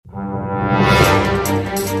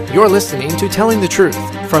You're listening to Telling the Truth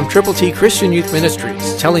from Triple T Christian Youth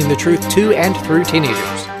Ministries, telling the truth to and through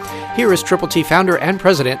teenagers. Here is Triple T founder and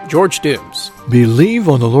president, George Dooms. Believe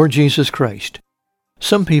on the Lord Jesus Christ.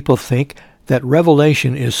 Some people think that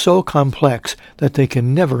Revelation is so complex that they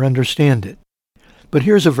can never understand it. But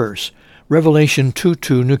here's a verse, Revelation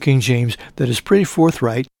 2:2, New King James, that is pretty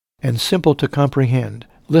forthright and simple to comprehend.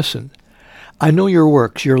 Listen, I know your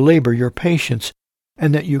works, your labor, your patience,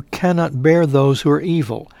 and that you cannot bear those who are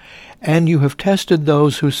evil. And you have tested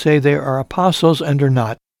those who say they are apostles and are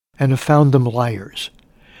not, and have found them liars.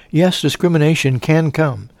 Yes, discrimination can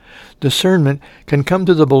come. Discernment can come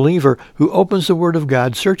to the believer who opens the Word of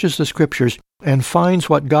God, searches the Scriptures, and finds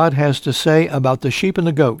what God has to say about the sheep and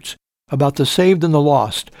the goats, about the saved and the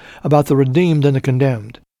lost, about the redeemed and the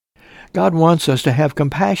condemned. God wants us to have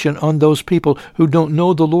compassion on those people who don't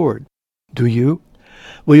know the Lord. Do you?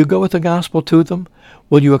 Will you go with the gospel to them?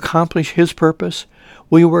 Will you accomplish His purpose?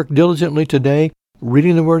 Will you work diligently today,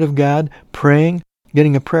 reading the Word of God, praying,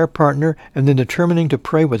 getting a prayer partner, and then determining to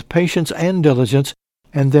pray with patience and diligence,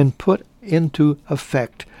 and then put into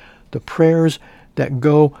effect the prayers that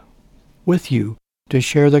go with you to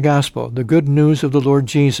share the gospel, the good news of the Lord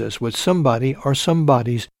Jesus, with somebody or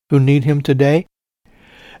somebodies who need Him today?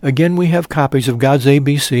 Again, we have copies of God's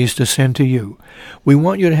ABCs to send to you. We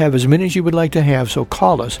want you to have as many as you would like to have, so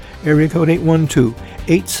call us, area code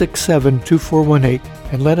 812-867-2418,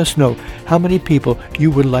 and let us know how many people you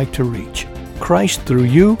would like to reach. Christ through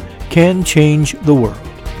you can change the world.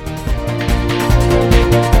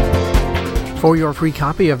 For your free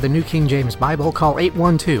copy of the New King James Bible, call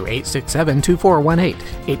 812-867-2418,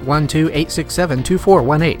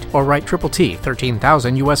 812-867-2418, or write Triple T,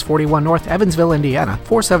 13,000 U.S. 41 North, Evansville, Indiana,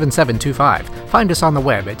 47725. Find us on the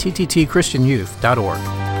web at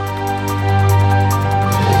tttchristianyouth.org.